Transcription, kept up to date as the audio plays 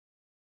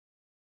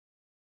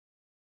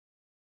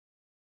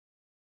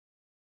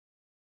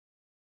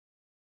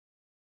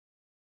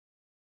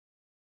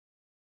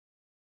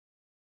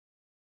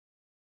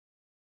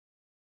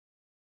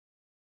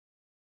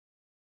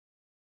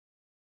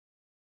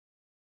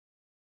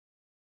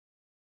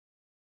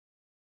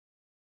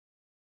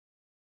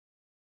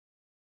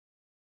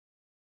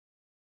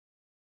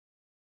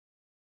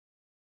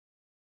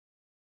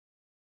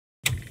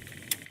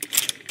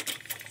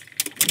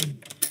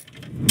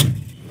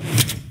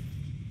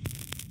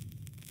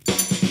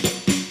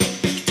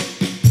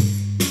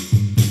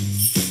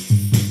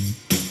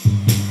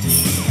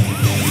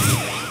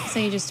So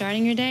you just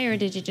starting your day, or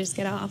did you just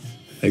get off?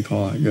 They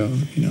call, I go,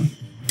 you know.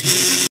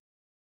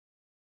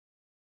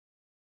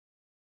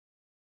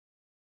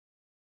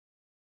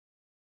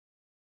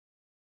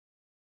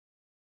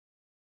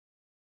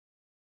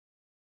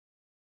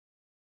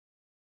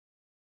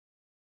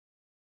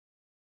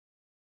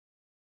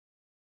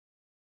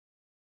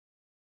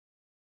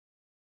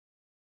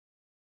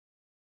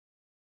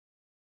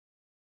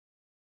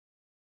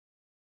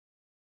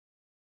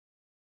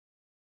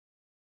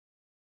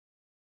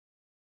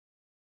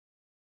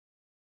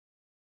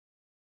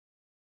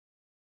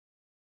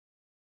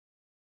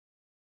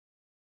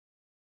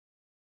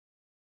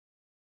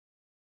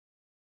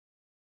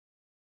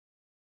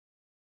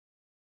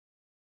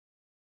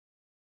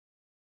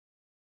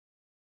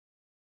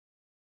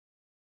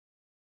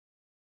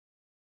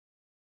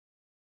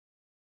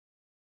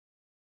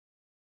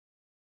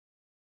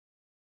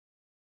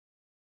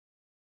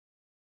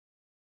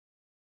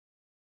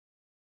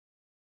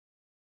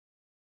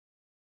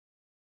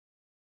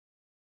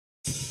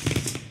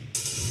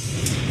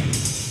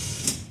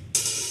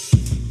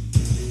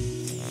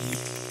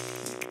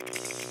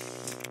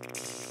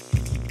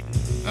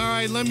 All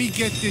right, let me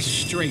get this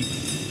straight.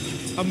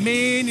 A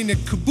man in a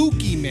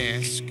kabuki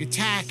mask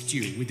attacked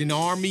you with an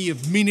army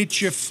of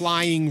miniature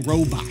flying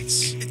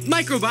robots.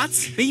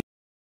 Microbots?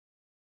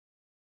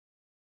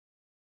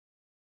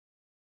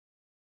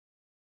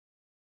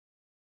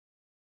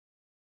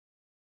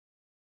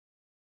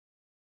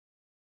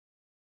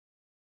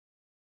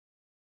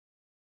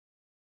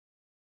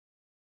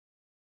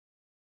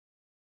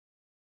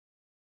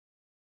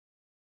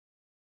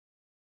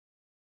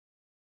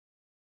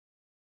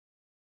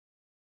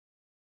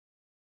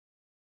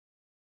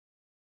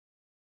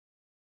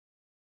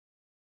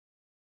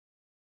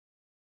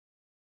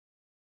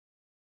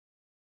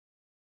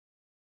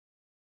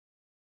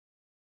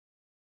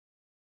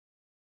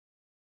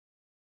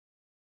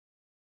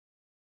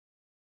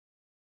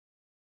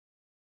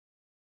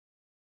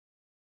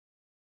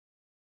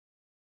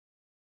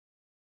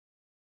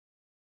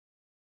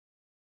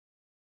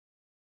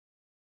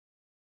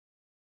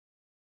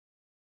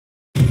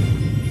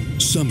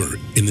 Summer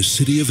in the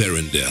city of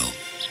Arendelle.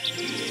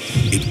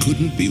 It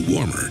couldn't be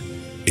warmer.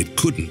 It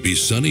couldn't be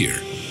sunnier.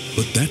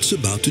 But that's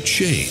about to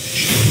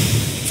change.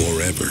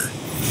 Forever.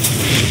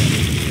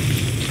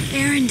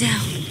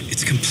 Arendelle.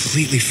 It's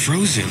completely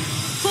frozen.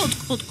 Cold,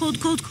 cold, cold,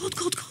 cold, cold,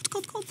 cold, cold,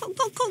 cold, cold, cold,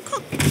 cold, cold,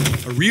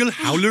 cold. A real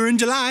howler in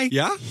July,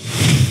 yeah?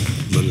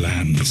 The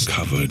land's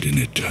covered in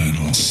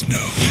eternal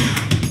snow.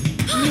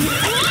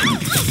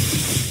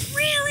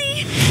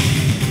 Really?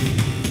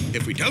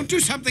 If we don't do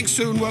something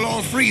soon, we'll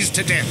all freeze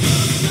to death.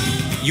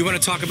 You want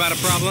to talk about a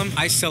problem?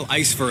 I sell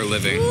ice for a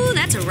living. Ooh,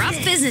 that's a rough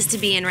business to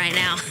be in right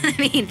now. I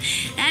mean,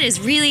 that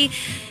is really...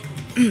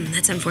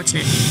 that's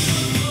unfortunate.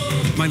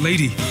 My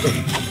lady.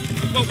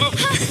 Whoa, whoa.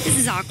 This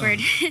is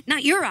awkward.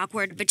 Not you're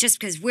awkward, but just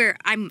because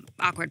I'm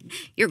awkward.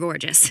 You're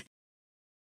gorgeous.